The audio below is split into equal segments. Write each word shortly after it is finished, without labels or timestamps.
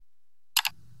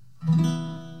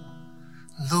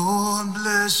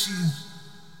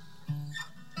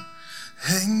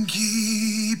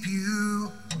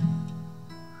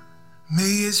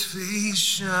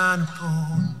shine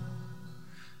upon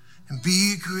and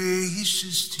be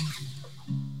gracious to you.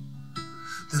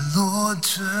 The Lord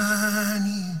turn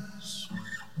his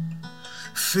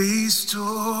face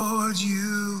toward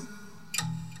you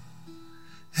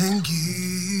and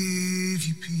give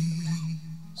you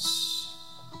peace.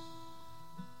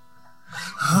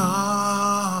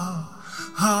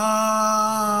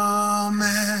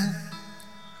 Amen.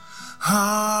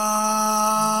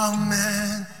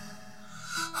 Amen.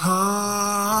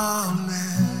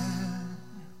 Amen.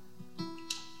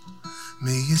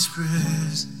 May his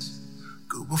presence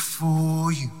go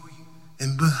before you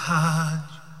and behind you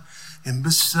and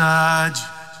beside you,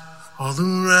 all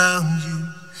around you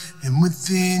and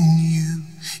within you.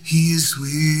 He is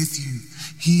with you.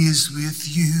 He is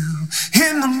with you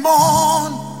in the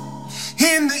morning,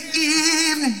 in the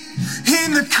evening,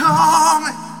 in the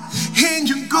coming, in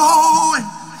your going,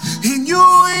 in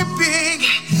your weeping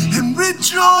and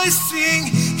rejoicing.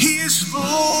 He is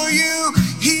for you.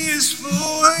 He is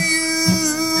for you.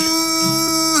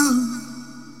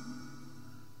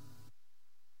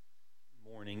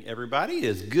 Morning, everybody. It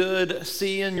is good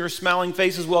seeing your smiling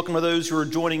faces. Welcome to those who are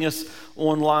joining us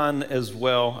online as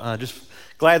well. Just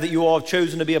glad that you all have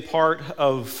chosen to be a part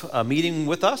of a meeting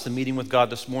with us and meeting with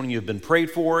God this morning. You've been prayed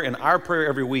for, and our prayer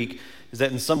every week is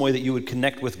that in some way that you would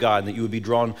connect with God and that you would be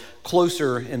drawn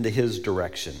closer into his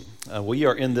direction. We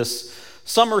are in this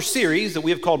summer series that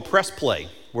we have called Press Play,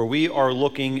 where we are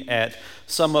looking at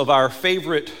some of our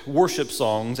favorite worship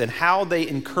songs and how they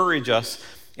encourage us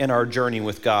in our journey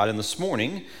with God. And this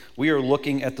morning, we are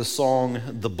looking at the song,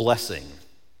 The Blessing.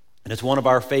 And it's one of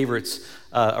our favorites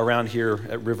around here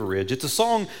at River Ridge. It's a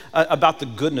song about the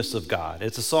goodness of God.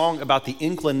 It's a song about the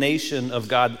inclination of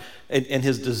God and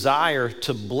his desire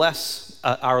to bless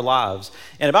our lives.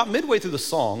 And about midway through the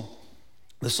song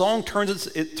turns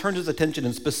its attention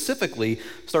and specifically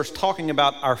starts talking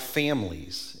about our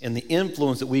families and the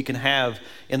influence that we can have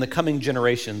in the coming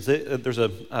generations. There's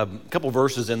a couple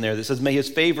verses in there that says, "May his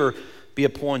favor be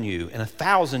upon you in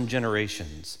 1,000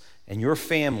 generations, and your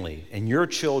family, and your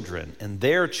children, and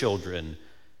their children,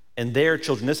 and their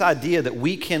children." This idea that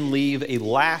we can leave a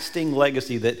lasting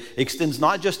legacy that extends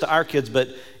not just to our kids, but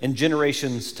in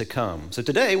generations to come. So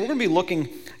today, we're going to be looking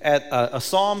at a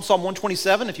Psalm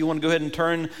 127. If you want to go ahead and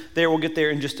turn there, we'll get there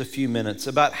in just a few minutes,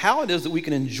 about how it is that we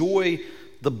can enjoy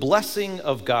the blessing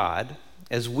of God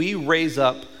as we raise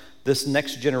up this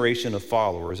next generation of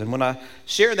followers. And when I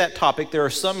share that topic, there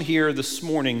are some here this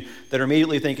morning that are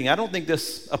immediately thinking, I don't think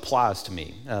this applies to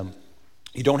me.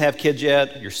 You don't have kids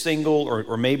yet, you're single,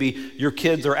 or maybe your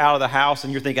kids are out of the house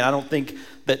and you're thinking, I don't think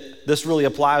that this really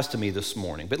applies to me this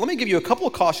morning. But let me give you a couple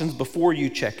of cautions before you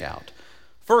check out.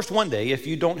 First, one day, if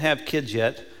you don't have kids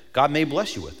yet, God may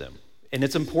bless you with them. And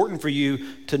it's important for you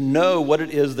to know what it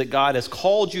is that God has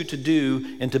called you to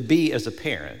do and to be as a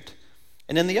parent.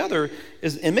 And then the other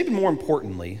is, and maybe more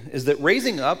importantly, is that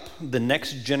raising up the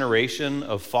next generation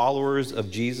of followers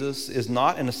of Jesus is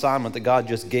not an assignment that God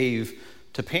just gave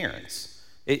to parents.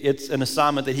 It's an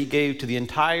assignment that he gave to the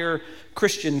entire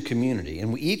Christian community.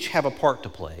 And we each have a part to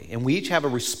play. And we each have a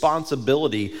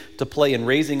responsibility to play in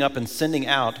raising up and sending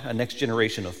out a next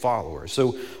generation of followers.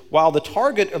 So while the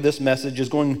target of this message is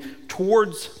going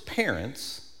towards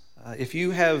parents, if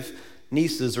you have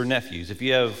nieces or nephews, if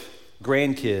you have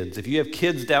grandkids, if you have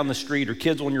kids down the street or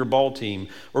kids on your ball team,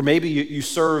 or maybe you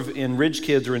serve in Ridge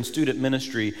Kids or in student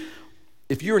ministry,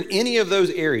 if you're in any of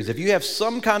those areas, if you have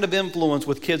some kind of influence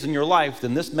with kids in your life,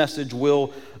 then this message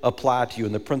will apply to you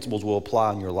and the principles will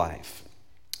apply in your life.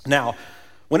 Now,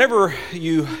 whenever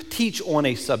you teach on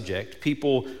a subject,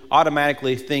 people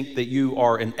automatically think that you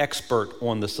are an expert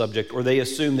on the subject, or they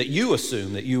assume that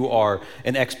you are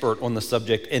an expert on the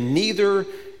subject, and neither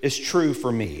is true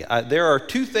for me. There are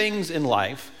two things in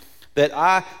life that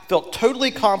I felt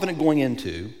totally confident going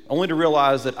into, only to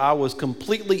realize that I was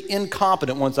completely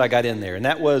incompetent once I got in there, and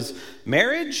that was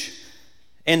marriage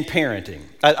and parenting.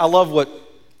 I love what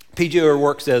P.J.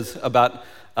 O'Rourke says about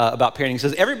parenting. He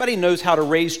says, everybody knows how to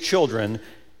raise children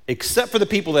except for the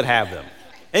people that have them.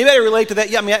 Anybody relate to that?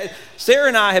 Yeah, I mean, Sarah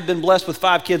and I have been blessed with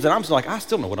 5 kids, and I'm just like, I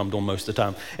still know what I'm doing most of the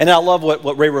time. And I love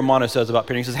what Ray Romano says about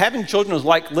parenting. He says, having children is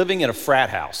like living in a frat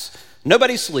house.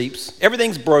 Nobody sleeps,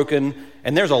 everything's broken,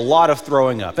 and there's a lot of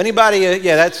throwing up. Anybody,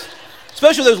 that's,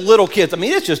 especially those little kids. I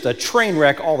mean, it's just a train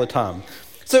wreck all the time.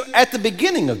 So at the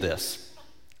beginning of this,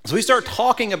 as we start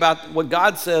talking about what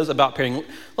God says about parenting,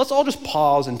 let's all just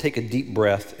pause and take a deep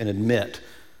breath and admit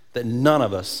that none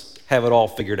of us have it all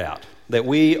figured out. That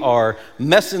we are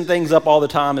messing things up all the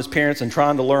time as parents and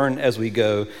trying to learn as we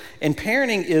go. And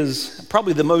parenting is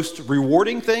probably the most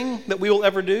rewarding thing that we will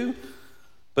ever do,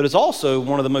 but it's also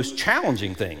one of the most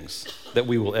challenging things that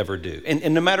we will ever do.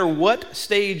 And no matter what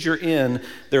stage you're in,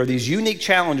 there are these unique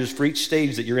challenges for each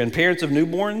stage that you're in. Parents of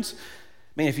newborns,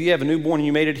 man, if you have a newborn and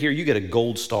you made it here, you get a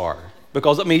gold star.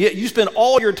 Because, you spend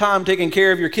all your time taking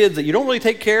care of your kids that you don't really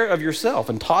take care of yourself.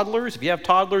 And toddlers, if you have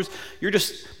toddlers, you're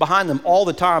just behind them all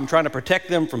the time trying to protect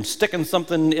them from sticking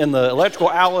something in the electrical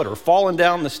outlet or falling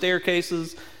down the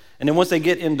staircases. And then once they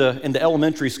get into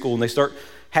elementary school and they start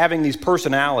having these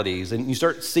personalities and you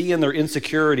start seeing their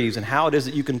insecurities and how it is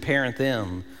that you can parent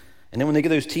them. And then when they get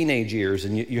those teenage years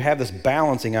and you have this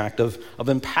balancing act of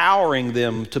empowering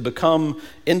them to become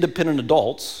independent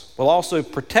adults while also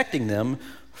protecting them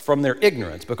from their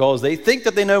ignorance, because they think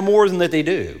that they know more than that they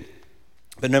do.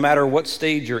 But no matter what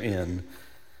stage you're in,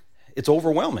 it's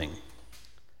overwhelming.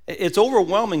 It's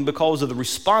overwhelming because of the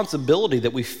responsibility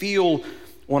that we feel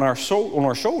on our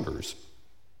shoulders.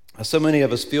 So many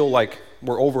of us feel like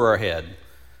we're over our head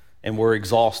and we're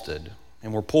exhausted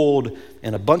and we're pulled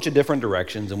in a bunch of different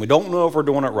directions and we don't know if we're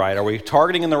doing it right. Are we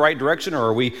targeting in the right direction or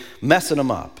are we messing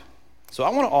them up? So I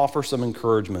want to offer some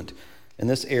encouragement in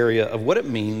this area of what it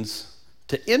means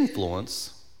to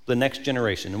influence the next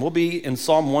generation. And we'll be in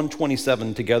Psalm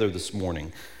 127 together this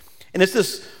morning. And it's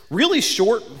this really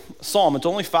short psalm. It's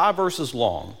only 5 verses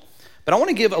long. But I want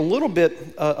to give a little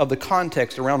bit of the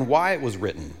context around why it was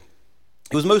written.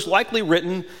 It was most likely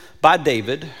written by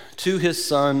David to his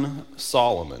son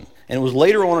Solomon. And it was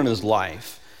later on in his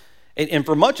life. And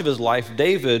for much of his life,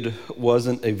 David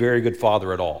wasn't a very good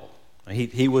father at all.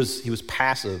 He was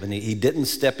passive, and he didn't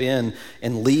step in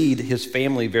and lead his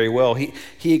family very well. He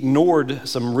ignored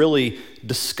some really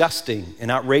disgusting and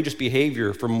outrageous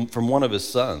behavior from one of his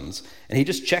sons, and he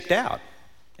just checked out.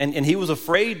 And he was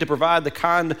afraid to provide the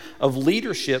kind of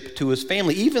leadership to his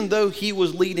family, even though he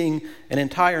was leading an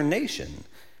entire nation.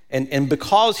 And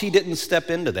because he didn't step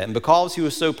into that, and because he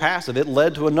was so passive, it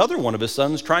led to another one of his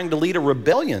sons trying to lead a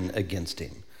rebellion against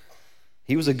him.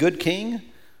 He was a good king,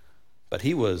 but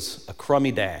he was a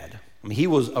crummy dad. He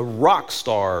was a rock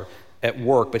star at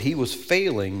work, but he was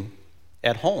failing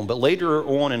at home. But later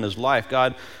on in his life,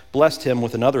 God blessed him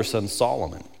with another son,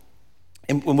 Solomon.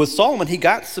 And with Solomon, he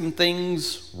got some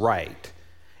things right.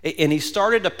 And he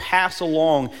started to pass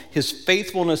along his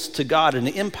faithfulness to God, and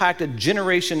it impacted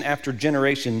generation after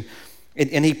generation.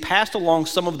 And he passed along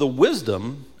some of the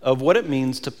wisdom of what it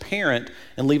means to parent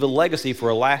and leave a legacy for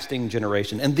a lasting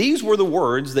generation. And these were the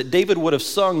words that David would have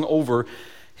sung over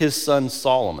his son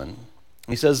Solomon.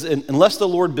 He says, unless the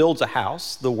Lord builds a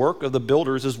house, the work of the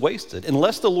builders is wasted.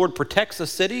 Unless the Lord protects a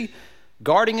city,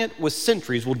 guarding it with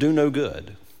sentries will do no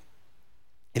good.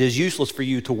 It is useless for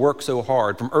you to work so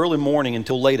hard from early morning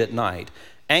until late at night,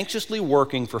 anxiously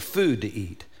working for food to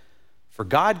eat. For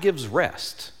God gives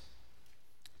rest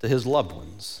to his loved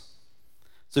ones.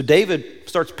 So David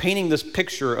starts painting this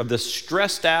picture of this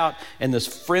stressed out and this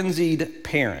frenzied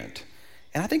parent.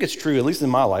 And I think it's true, at least in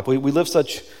my life. We live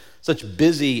such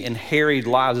busy and harried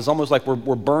lives. It's almost like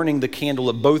we're burning the candle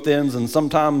at both ends and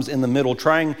sometimes in the middle,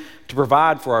 trying to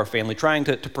provide for our family, trying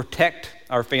to protect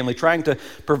our family, trying to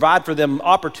provide for them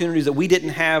opportunities that we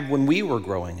didn't have when we were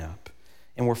growing up.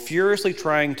 And we're furiously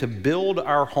trying to build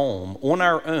our home on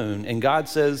our own. And God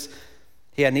says,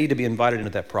 hey, I need to be invited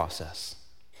into that process.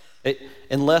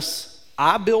 Unless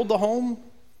I build the home,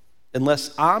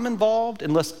 unless I'm involved,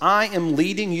 unless I am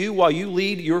leading you while you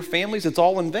lead your families, it's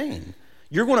all in vain.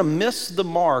 You're going to miss the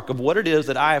mark of what it is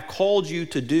that I have called you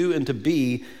to do and to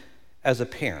be as a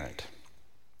parent.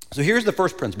 So here's the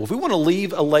first principle. If we want to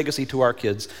leave a legacy to our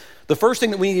kids, the first thing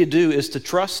that we need to do is to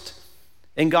trust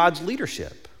in God's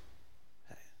leadership.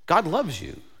 God loves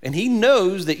you, and he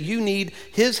knows that you need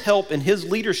his help and his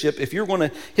leadership if you're going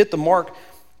to hit the mark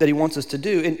that he wants us to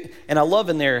do. And I love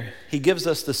in there, he gives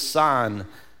us the sign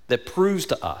that proves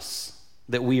to us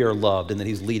that we are loved and that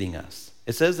he's leading us.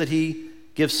 It says that he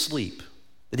gives sleep,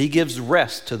 that he gives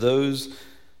rest to those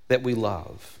that we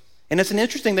love. And it's an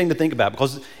interesting thing to think about,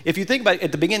 because if you think about it,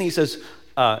 at the beginning he says,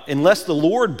 unless the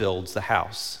Lord builds the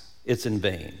house, it's in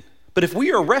vain. But if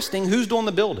we are resting, who's doing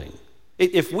the building?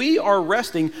 If we are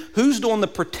resting, who's doing the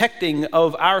protecting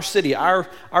of our city,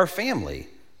 our family?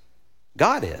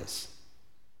 God is.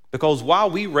 Because while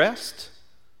we rest,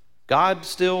 God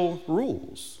still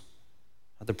rules.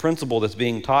 The principle that's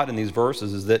being taught in these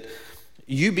verses is that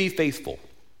you be faithful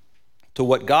to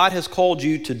what God has called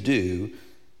you to do,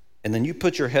 and then you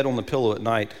put your head on the pillow at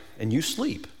night and you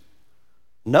sleep,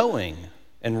 knowing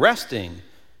and resting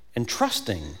and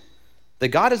trusting that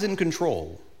God is in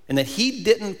control and that he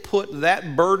didn't put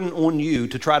that burden on you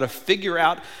to try to figure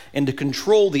out and to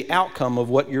control the outcome of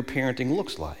what your parenting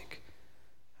looks like.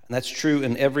 And that's true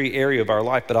in every area of our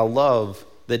life, but I love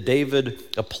that David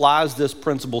applies this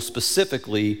principle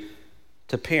specifically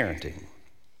to parenting.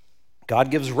 God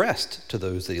gives rest to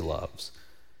those that he loves.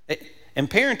 And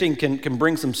parenting can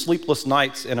bring some sleepless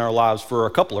nights in our lives for a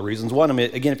couple of reasons. One, I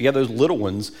mean, again, if you have those little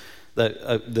ones,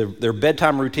 their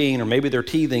bedtime routine or maybe they're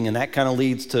teething, and that kind of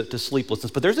leads to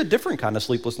sleeplessness. But there's a different kind of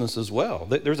sleeplessness as well.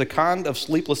 There's a kind of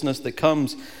sleeplessness that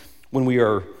comes when we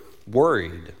are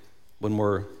worried, when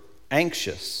we're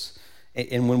anxious,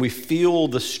 and when we feel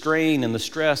the strain and the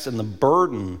stress and the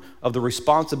burden of the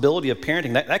responsibility of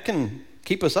parenting. That can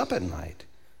keep us up at night.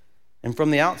 And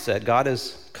from the outset, God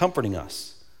is comforting us.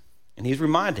 And he's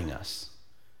reminding us,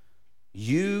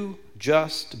 you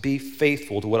just be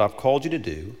faithful to what I've called you to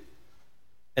do,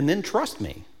 and then trust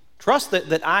me. Trust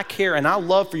that I care and I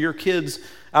love for your kids.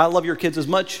 I love your kids as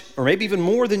much or maybe even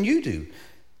more than you do.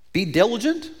 Be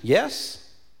diligent, yes,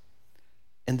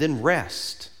 and then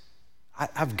rest.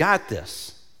 I've got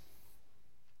this.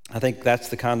 I think that's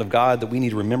the kind of God that we need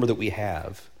to remember that we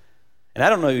have. And I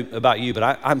don't know about you,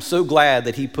 but I'm so glad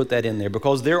that he put that in there,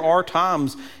 because there are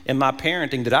times in my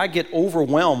parenting that I get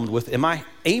overwhelmed with, am I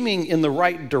aiming in the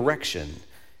right direction?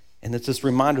 And it's this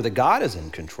reminder that God is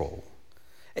in control.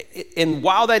 And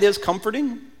while that is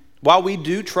comforting, while we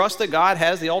do trust that God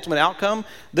has the ultimate outcome,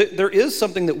 there is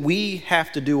something that we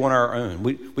have to do on our own.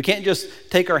 We can't just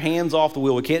take our hands off the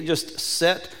wheel. We can't just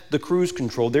set the cruise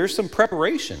control. There's some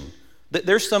preparation.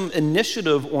 There's some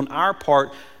initiative on our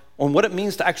part on what it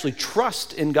means to actually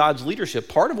trust in God's leadership.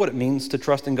 Part of what it means to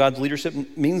trust in God's leadership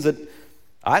means that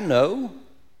I know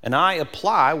and I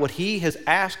apply what he has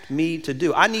asked me to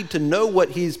do. I need to know what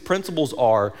his principles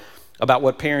are about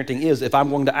what parenting is if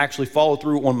I'm going to actually follow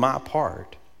through on my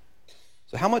part.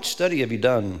 So how much study have you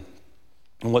done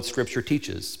on what Scripture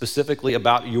teaches, specifically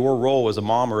about your role as a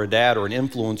mom or a dad or an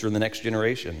influencer in the next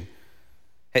generation?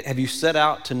 Have you set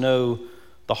out to know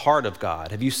the heart of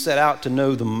God? Have you set out to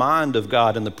know the mind of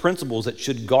God and the principles that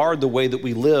should guard the way that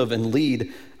we live and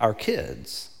lead our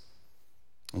kids?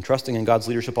 And trusting in God's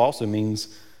leadership also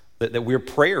means that we're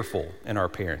prayerful in our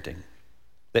parenting,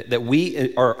 that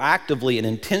we are actively and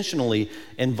intentionally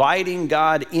inviting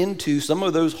God into some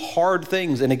of those hard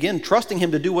things, and again, trusting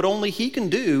him to do what only he can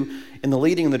do in the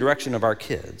leading and the direction of our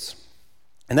kids.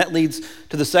 And that leads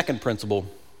to the second principle,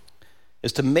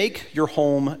 is to make your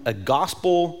home a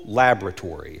gospel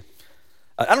laboratory.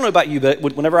 I don't know about you, but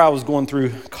whenever I was going through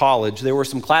college, there were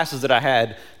some classes that I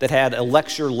had that had a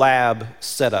lecture lab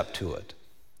set up to it.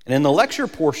 And in the lecture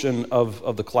portion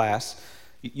of the class,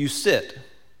 you sit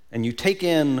and you take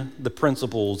in the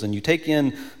principles and you take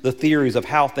in the theories of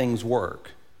how things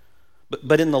work.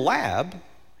 But in the lab,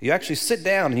 you actually sit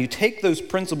down and you take those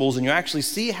principles and you actually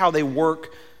see how they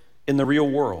work in the real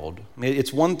world. I mean,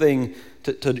 it's one thing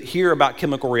to hear about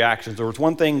chemical reactions, or it's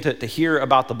one thing to hear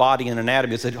about the body and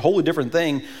anatomy. It's a wholly different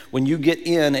thing when you get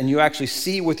in and you actually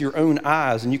see with your own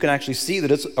eyes, and you can actually see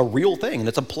that it's a real thing and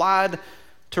it's applied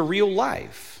to real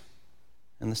life.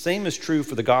 And the same is true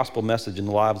for the gospel message in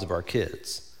the lives of our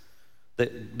kids.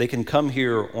 That they can come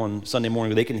here on Sunday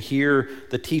morning, they can hear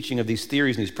the teaching of these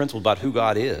theories and these principles about who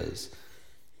God is.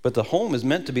 But the home is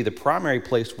meant to be the primary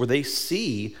place where they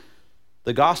see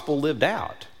the gospel lived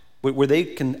out, where they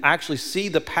can actually see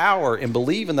the power and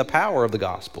believe in the power of the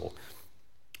gospel,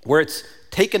 where it's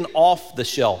taken off the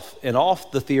shelf and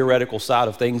off the theoretical side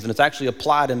of things and it's actually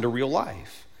applied into real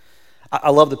life.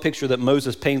 I love the picture that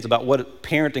Moses paints about what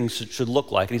parenting should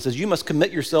look like. And he says, you must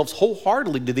commit yourselves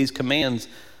wholeheartedly to these commands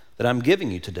that I'm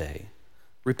giving you today.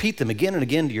 Repeat them again and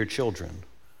again to your children.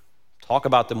 Talk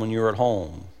about them when you're at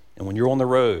home and when you're on the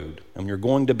road and when you're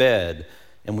going to bed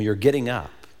and when you're getting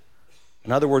up.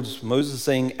 In other words, Moses is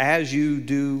saying, as you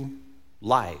do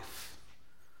life.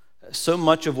 So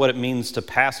much of what it means to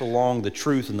pass along the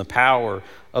truth and the power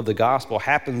of the gospel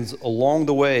happens along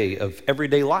the way of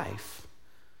everyday life,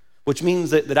 which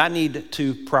means that I need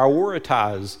to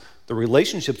prioritize the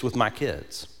relationships with my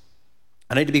kids.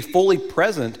 I need to be fully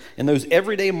present in those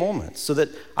everyday moments so that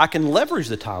I can leverage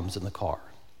the times in the car,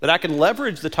 that I can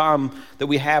leverage the time that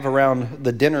we have around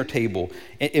the dinner table.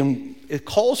 And it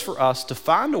calls for us to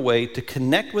find a way to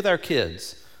connect with our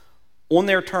kids on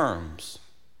their terms,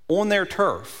 on their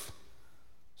turf,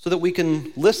 so that we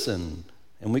can listen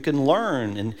and we can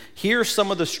learn and hear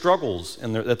some of the struggles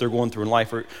that they're going through in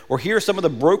life, or hear some of the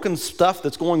broken stuff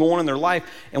that's going on in their life,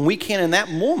 and we can, in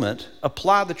that moment,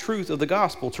 apply the truth of the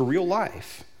gospel to real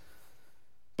life.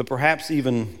 But perhaps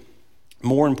even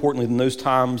more importantly than those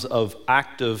times of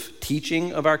active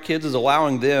teaching of our kids is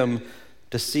allowing them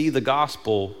to see the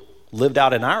gospel lived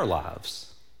out in our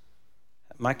lives.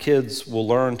 My kids will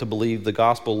learn to believe the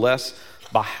gospel less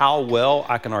by how well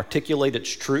I can articulate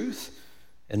its truth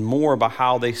and more by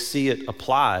how they see it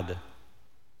applied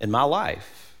in my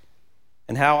life,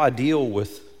 and how I deal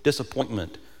with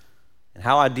disappointment, and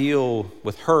how I deal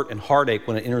with hurt and heartache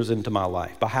when it enters into my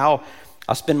life, by how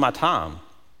I spend my time,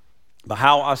 by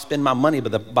how I spend my money,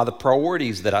 by the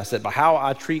priorities that I set, by how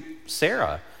I treat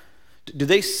Sarah. Do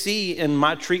they see in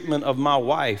my treatment of my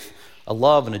wife a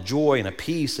love and a joy and a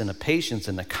peace and a patience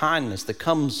and a kindness that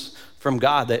comes from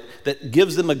God, that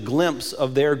gives them a glimpse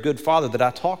of their good Father that I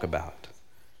talk about?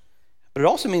 But it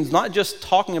also means not just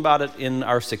talking about it in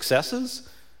our successes,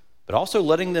 but also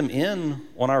letting them in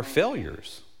on our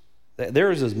failures.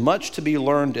 There is as much to be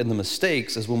learned in the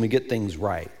mistakes as when we get things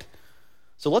right.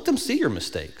 So let them see your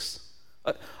mistakes.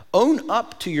 Own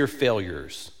up to your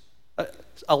failures.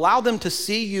 Allow them to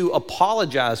see you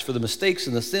apologize for the mistakes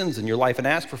and the sins in your life and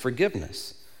ask for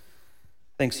forgiveness.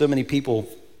 I think so many people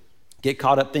get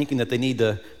caught up thinking that they need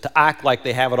to act like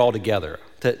they have it all together,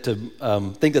 to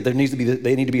think that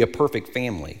they need to be a perfect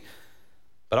family.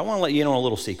 But I want to let you in on a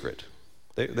little secret.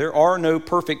 There are no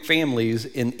perfect families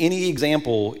in any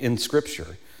example in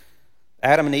Scripture.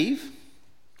 Adam and Eve,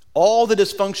 all the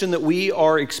dysfunction that we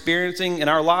are experiencing in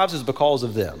our lives is because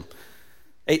of them.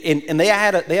 And they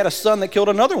had a son that killed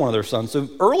another one of their sons. So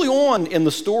early on in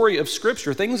the story of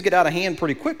Scripture, things get out of hand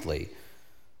pretty quickly.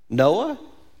 Noah,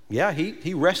 yeah,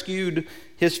 he rescued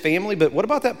his family, but what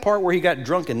about that part where he got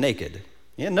drunk and naked?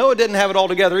 Yeah, Noah didn't have it all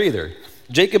together either.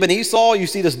 Jacob and Esau, you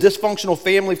see this dysfunctional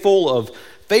family full of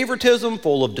favoritism,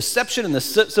 full of deception and the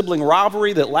sibling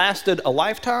rivalry that lasted a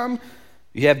lifetime.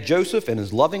 You have Joseph and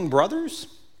his loving brothers.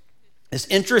 This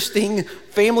interesting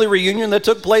family reunion that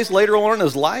took place later on in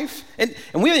his life. And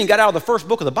we haven't even got out of the first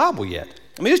book of the Bible yet.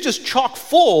 I mean, it's just chock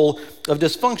full of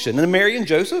dysfunction. And then Mary and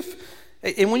Joseph,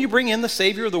 and when you bring in the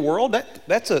Savior of the world,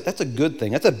 that's a good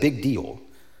thing. That's a big deal.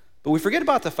 But we forget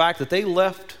about the fact that they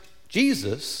left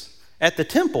Jesus at the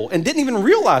temple and didn't even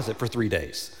realize it for 3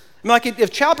 days. I mean, like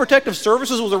if Child Protective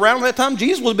Services was around at that time,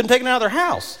 Jesus would have been taken out of their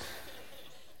house.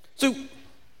 So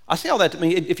I say all that to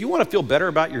mean, if you want to feel better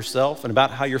about yourself and about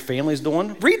how your family's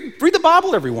doing, read the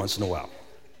Bible every once in a while.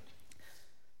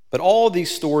 But all of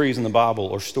these stories in the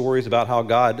Bible are stories about how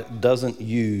God doesn't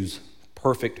use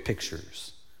perfect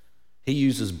pictures. He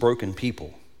uses broken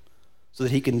people so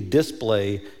that he can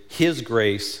display his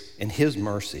grace and his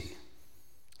mercy.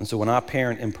 And so when I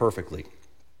parent imperfectly,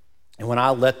 and when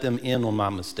I let them in on my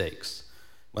mistakes,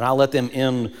 when I let them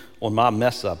in on my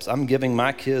mess ups, I'm giving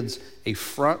my kids a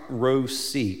front row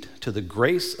seat to the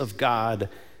grace of God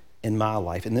in my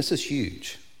life. And this is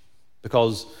huge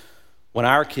because when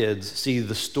our kids see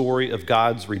the story of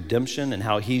God's redemption and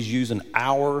how he's using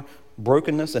our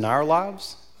brokenness in our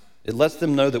lives, it lets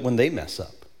them know that when they mess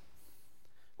up,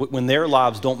 when their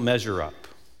lives don't measure up,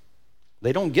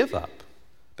 they don't give up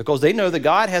because they know that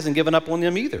God hasn't given up on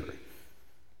them either.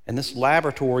 And this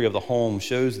laboratory of the home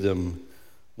shows them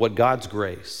what God's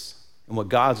grace and what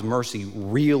God's mercy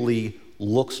really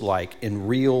looks like in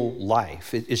real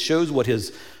life. It shows what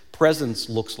his presence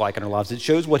looks like in our lives. It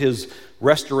shows what his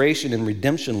restoration and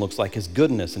redemption looks like, his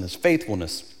goodness and his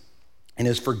faithfulness and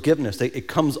his forgiveness. It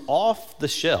comes off the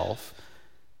shelf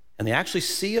and they actually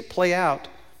see it play out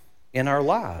in our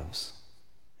lives.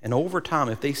 And over time,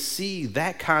 if they see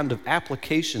that kind of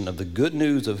application of the good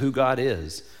news of who God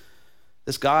is,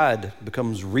 this God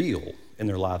becomes real in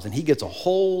their lives, and he gets a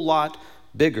whole lot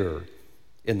bigger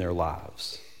in their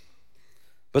lives.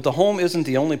 But the home isn't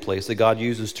the only place that God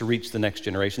uses to reach the next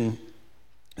generation.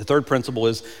 The third principle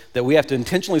is that we have to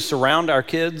intentionally surround our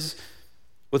kids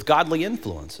with godly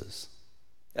influences.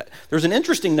 There's an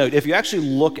interesting note. If you actually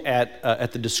look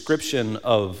at the description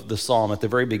of the psalm at the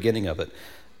very beginning of it,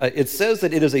 it says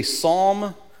that it is a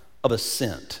psalm of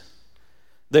ascent.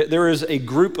 There is a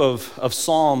group of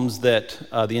psalms that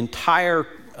the entire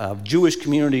Jewish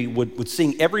community would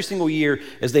sing every single year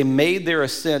as they made their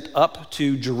ascent up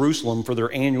to Jerusalem for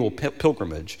their annual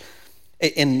pilgrimage.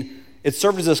 And it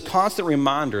served as this constant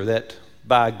reminder that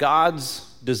by God's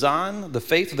design, the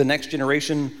faith of the next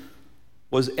generation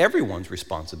was everyone's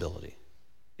responsibility.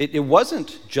 It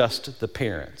wasn't just the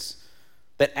parents.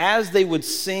 That as they would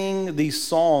sing these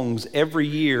songs every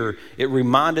year, it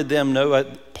reminded them, no,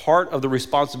 part of the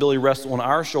responsibility rests on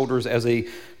our shoulders as a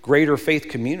greater faith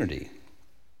community.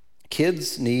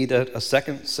 Kids need a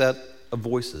second set of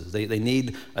voices. They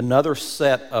need another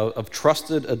set of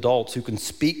trusted adults who can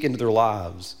speak into their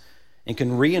lives and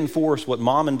can reinforce what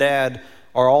mom and dad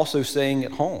are also saying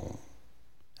at home.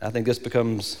 I think this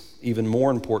becomes even more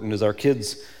important as our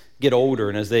kids get older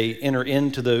and as they enter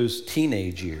into those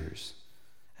teenage years.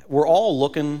 We're all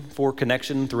looking for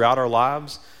connection throughout our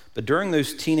lives, but during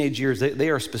those teenage years, they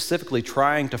are specifically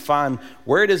trying to find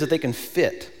where it is that they can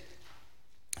fit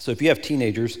So if you have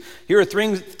teenagers, here are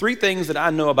three things that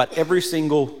I know about every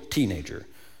single teenager.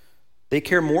 They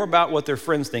care more about what their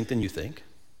friends think than you think.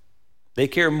 They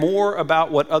care more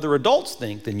about what other adults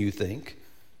think than you think.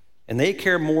 And they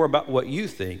care more about what you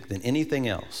think than anything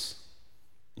else.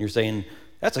 You're saying,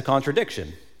 that's a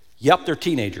contradiction. Yep, they're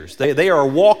teenagers. They are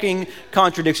walking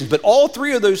contradictions. But all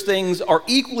three of those things are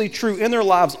equally true in their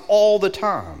lives all the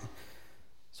time.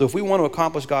 So if we want to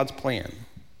accomplish God's plan,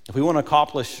 if we want to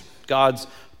accomplish God's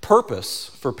purpose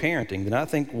for parenting, then I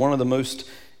think one of the most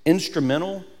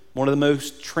instrumental, one of the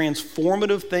most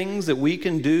transformative things that we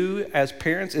can do as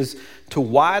parents is to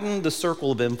widen the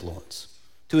circle of influence,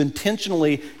 to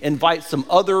intentionally invite some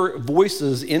other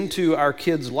voices into our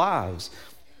kids' lives.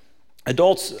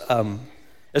 Adults,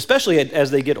 especially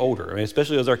as they get older,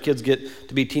 especially as our kids get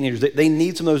to be teenagers, they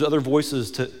need some of those other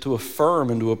voices to affirm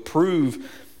and to approve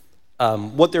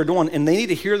what they're doing. And they need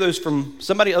to hear those from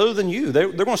somebody other than you.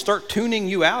 They're going to start tuning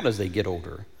you out as they get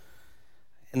older.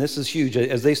 And this is huge.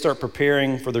 As they start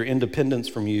preparing for their independence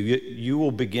from you, you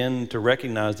will begin to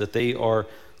recognize that they are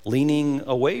leaning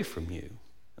away from you.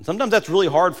 And sometimes that's really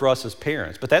hard for us as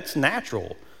parents, but that's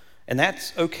natural and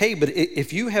that's okay. But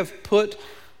if you have put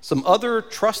some other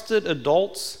trusted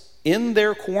adults in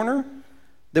their corner,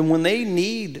 then when they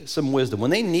need some wisdom, when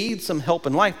they need some help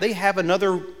in life, they have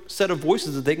another set of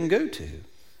voices that they can go to.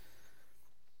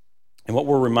 And what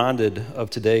we're reminded of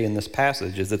today in this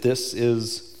passage is that this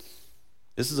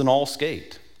is an all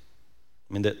skate.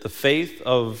 I mean, that the faith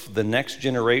of the next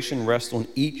generation rests on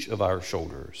each of our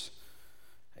shoulders.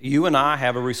 You and I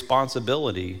have a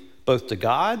responsibility both to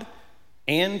God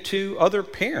and to other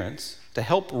parents to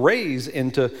help raise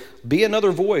and to be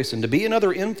another voice and to be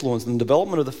another influence in the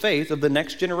development of the faith of the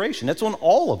next generation. That's on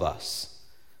all of us.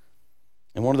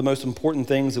 And one of the most important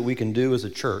things that we can do as a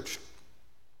church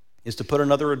is to put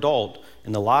another adult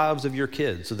in the lives of your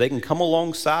kids so they can come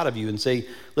alongside of you and say,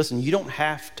 listen, you don't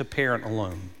have to parent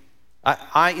alone.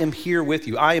 I am here with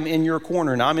you. I am in your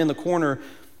corner, and I'm in the corner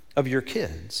of your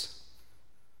kids.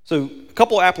 So a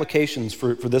couple applications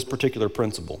for this particular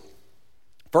principle.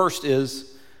 First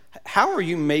is, how are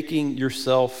you making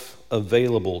yourself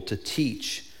available to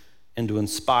teach and to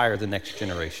inspire the next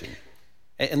generation?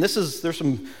 And there's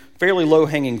some fairly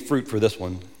low-hanging fruit for this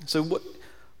one. So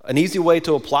an easy way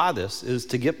to apply this is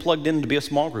to get plugged in to be a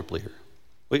small group leader.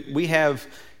 We have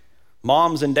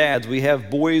moms and dads, we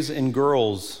have boys and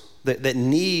girls that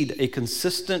need a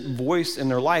consistent voice in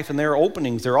their life, and there are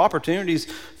openings, there are opportunities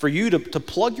for you to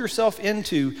plug yourself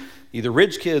into either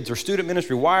Ridge Kids or Student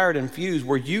Ministry, Wired and Fuse,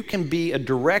 where you can be a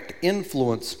direct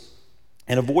influence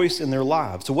and a voice in their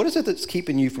lives. So what is it that's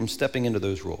keeping you from stepping into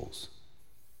those roles?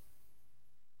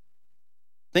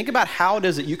 Think about how it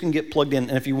is that you can get plugged in.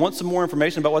 And if you want some more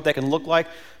information about what that can look like,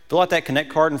 fill out that Connect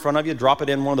card in front of you, drop it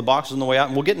in one of the boxes on the way out,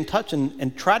 and we'll get in touch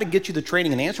and try to get you the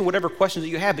training and answer whatever questions that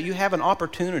you have. But you have an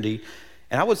opportunity,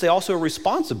 and I would say also a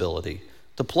responsibility,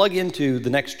 to plug into the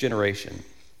next generation.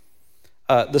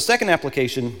 The second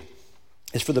application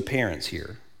is for the parents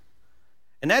here.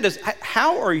 And that is,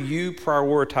 how are you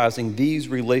prioritizing these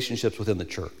relationships within the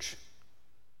church?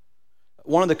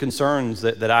 One of the concerns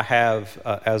that I have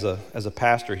as a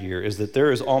pastor here is that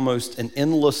there is almost an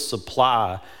endless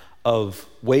supply of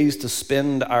ways to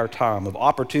spend our time, of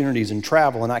opportunities and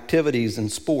travel and activities and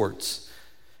sports.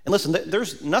 And listen,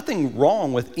 there's nothing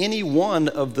wrong with any one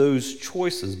of those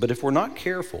choices, but if we're not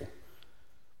careful,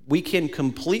 we can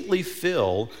completely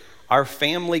fill our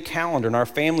family calendar and our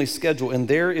family schedule, and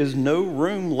there is no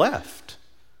room left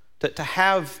to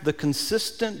have the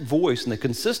consistent voice and the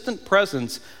consistent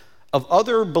presence of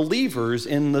other believers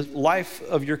in the life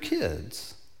of your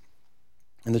kids.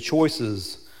 And the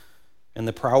choices and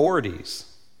the priorities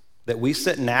that we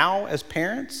set now as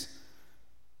parents,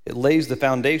 it lays the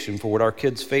foundation for what our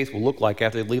kids' faith will look like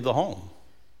after they leave the home.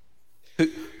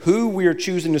 Who we are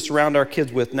choosing to surround our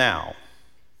kids with now,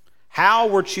 how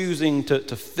we're choosing to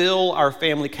fill our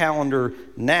family calendar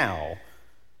now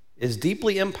is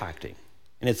deeply impacting,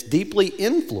 and it's deeply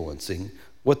influencing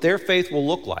what their faith will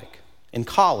look like in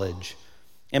college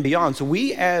and beyond. So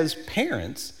we as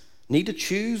parents need to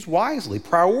choose wisely,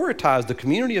 prioritize the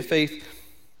community of faith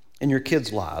in your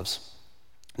kids' lives.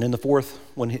 And then the fourth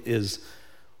one is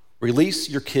release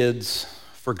your kids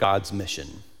for God's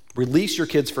mission. Release your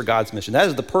kids for God's mission. That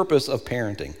is the purpose of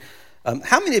parenting.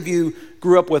 How many of you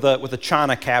grew up with a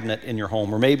china cabinet in your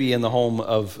home, or maybe in the home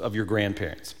of your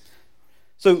grandparents?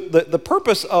 So the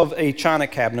purpose of a china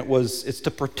cabinet it's to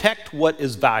protect what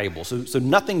is valuable. So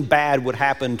nothing bad would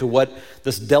happen to what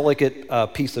this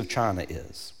delicate piece of china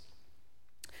is.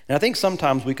 And I think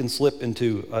sometimes we can slip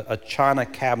into a china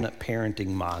cabinet parenting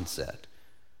mindset,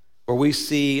 where we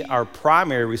see our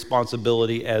primary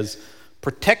responsibility as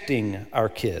protecting our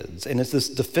kids, and it's this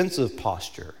defensive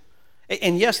posture.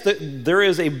 And yes, there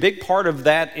is a big part of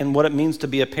that in what it means to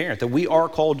be a parent, that we are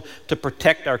called to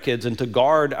protect our kids and to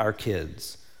guard our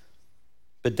kids.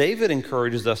 But David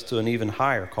encourages us to an even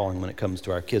higher calling when it comes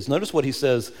to our kids. Notice what he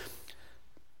says.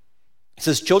 He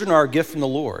says, children are a gift from the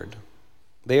Lord.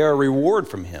 They are a reward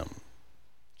from him.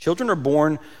 Children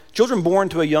born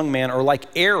to a young man are like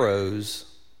arrows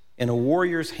in a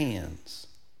warrior's hands.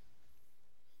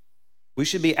 We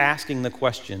should be asking the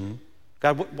question,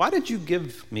 God, why did you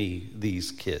give me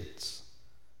these kids?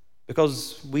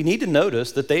 Because we need to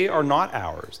notice that they are not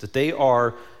ours, that they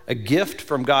are a gift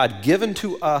from God given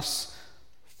to us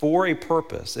for a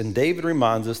purpose. And David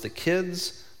reminds us that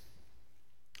kids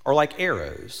are like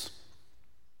arrows.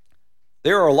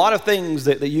 There are a lot of things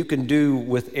that you can do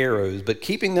with arrows, but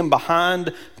keeping them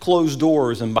behind closed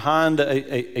doors and behind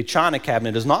a china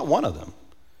cabinet is not one of them.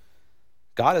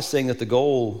 God is saying that the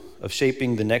goal of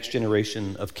shaping the next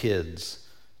generation of kids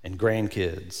and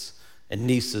grandkids and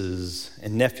nieces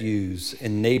and nephews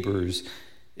and neighbors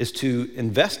is to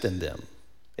invest in them.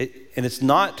 And it's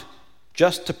not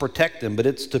just to protect them, but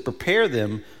it's to prepare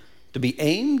them to be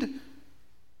aimed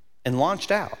and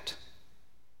launched out.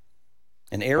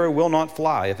 An arrow will not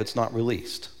fly if it's not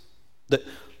released.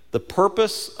 The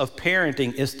purpose of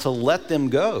parenting is to let them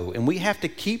go, and we have to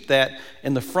keep that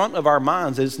in the front of our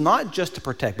minds. It's not just to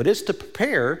protect, but it's to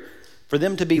prepare for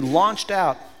them to be launched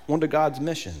out onto God's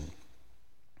mission.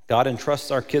 God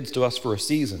entrusts our kids to us for a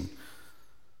season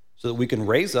so that we can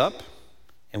raise up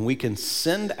and we can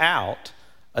send out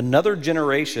another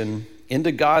generation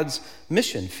into God's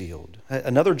mission field,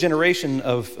 another generation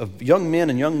of young men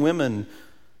and young women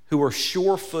who are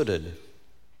sure-footed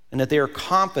and that they are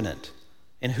confident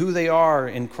in who they are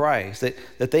in Christ,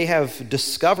 that they have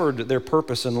discovered their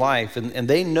purpose in life, and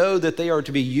they know that they are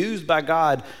to be used by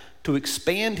God to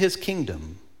expand his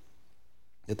kingdom,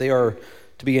 that they are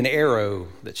to be an arrow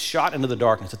that's shot into the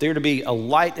darkness, that they are to be a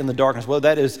light in the darkness, whether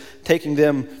that is taking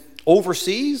them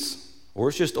overseas or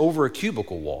it's just over a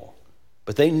cubicle wall.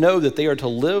 But they know that they are to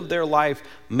live their life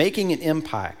making an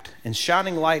impact and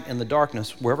shining light in the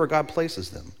darkness wherever God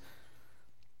places them.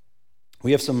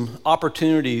 We have some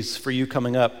opportunities for you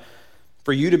coming up,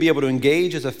 for you to be able to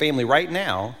engage as a family right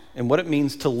now in what it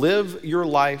means to live your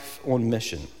life on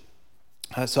mission.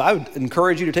 So I would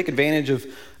encourage you to take advantage of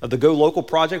the Go Local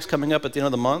projects coming up at the end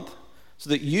of the month so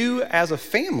that you as a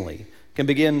family can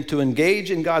begin to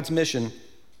engage in God's mission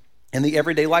in the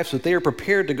everyday life so that they are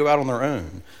prepared to go out on their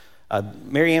own.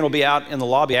 Mary Ann will be out in the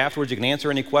lobby afterwards. You can answer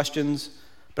any questions.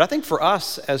 But I think for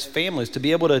us as families to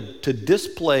be able to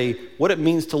display what it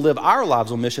means to live our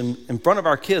lives on mission in front of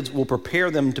our kids will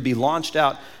prepare them to be launched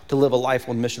out to live a life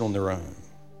on mission on their own.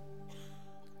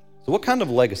 So what kind of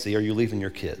legacy are you leaving your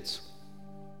kids?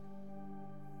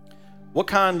 What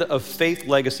kind of faith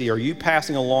legacy are you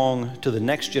passing along to the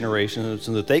next generation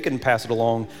so that they can pass it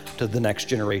along to the next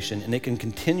generation and it can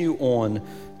continue on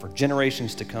for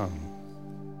generations to come?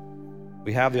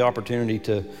 We have the opportunity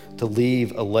to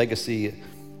leave a legacy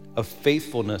of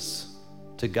faithfulness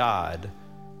to God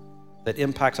that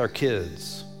impacts our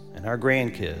kids and our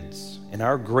grandkids and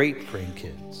our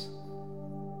great-grandkids.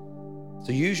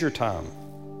 So use your time.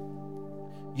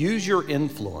 Use your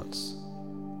influence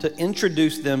to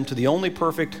introduce them to the only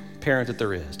perfect parent that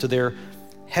there is, to their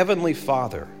heavenly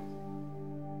Father,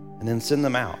 and then send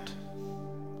them out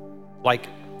like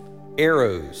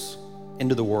arrows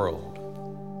into the world.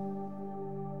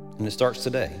 And it starts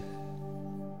today.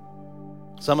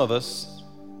 Some of us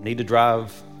need to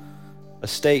drive a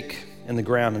stake in the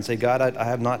ground and say, God, I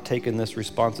have not taken this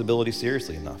responsibility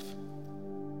seriously enough.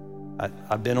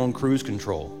 I've been on cruise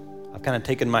control. I've kind of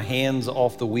taken my hands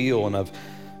off the wheel and I've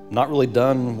not really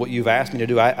done what you've asked me to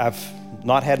do. I've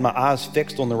not had my eyes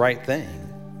fixed on the right thing.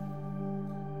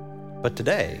 But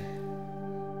today,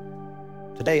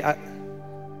 I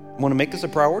want to make this a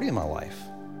priority in my life.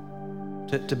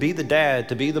 To be the dad,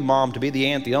 to be the mom, to be the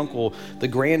aunt, the uncle, the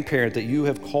grandparent that you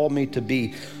have called me to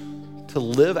be, to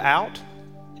live out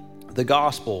the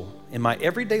gospel in my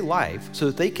everyday life so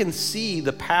that they can see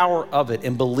the power of it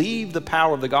and believe the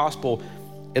power of the gospel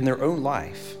in their own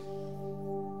life.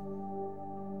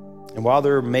 And while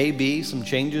there may be some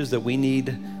changes that we need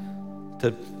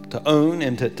to own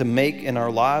and to make in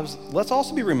our lives, let's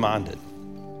also be reminded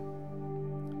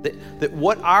that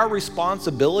what our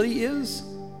responsibility is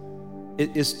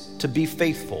to be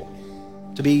faithful,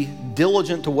 to be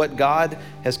diligent to what God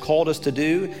has called us to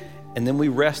do, and then we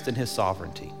rest in his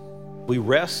sovereignty. We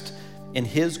rest in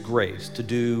his grace to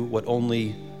do what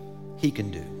only he can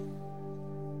do.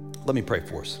 Let me pray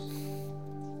for us.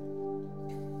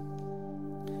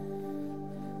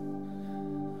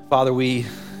 Father, we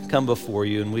come before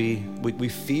you and we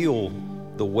feel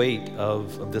the weight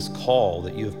of this call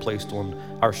that you have placed on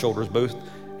our shoulders, both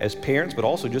as parents, but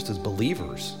also just as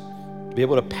believers, to be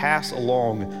able to pass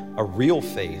along a real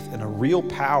faith and a real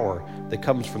power that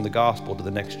comes from the gospel to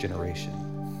the next generation.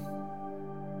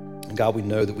 And God, we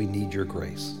know that we need your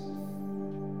grace.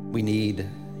 We need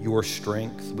your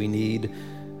strength. We need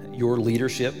your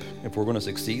leadership if we're going to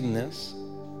succeed in this.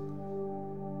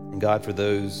 And God, for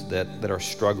those that are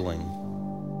struggling,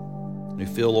 who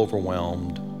feel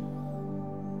overwhelmed,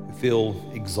 who feel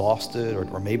exhausted,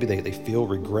 or maybe they feel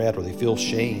regret or they feel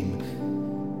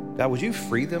shame, God, would you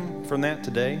free them from that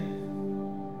today?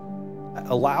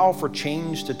 Allow for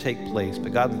change to take place,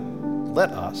 but God, let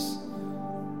us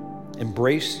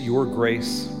embrace your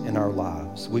grace in our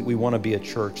lives. We want to be a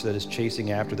church that is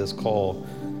chasing after this call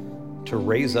to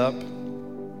raise up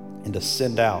and to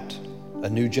send out a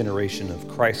new generation of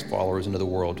Christ followers into the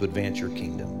world to advance your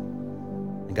kingdom.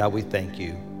 And God, we thank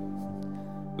you.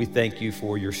 We thank you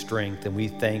for your strength, and we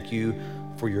thank you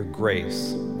for your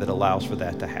grace that allows for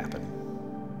that to happen.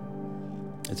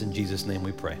 It's in Jesus' name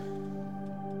we pray.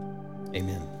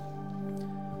 Amen.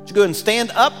 Let's go ahead and stand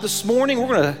up this morning.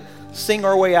 We're going to sing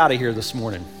our way out of here this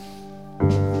morning.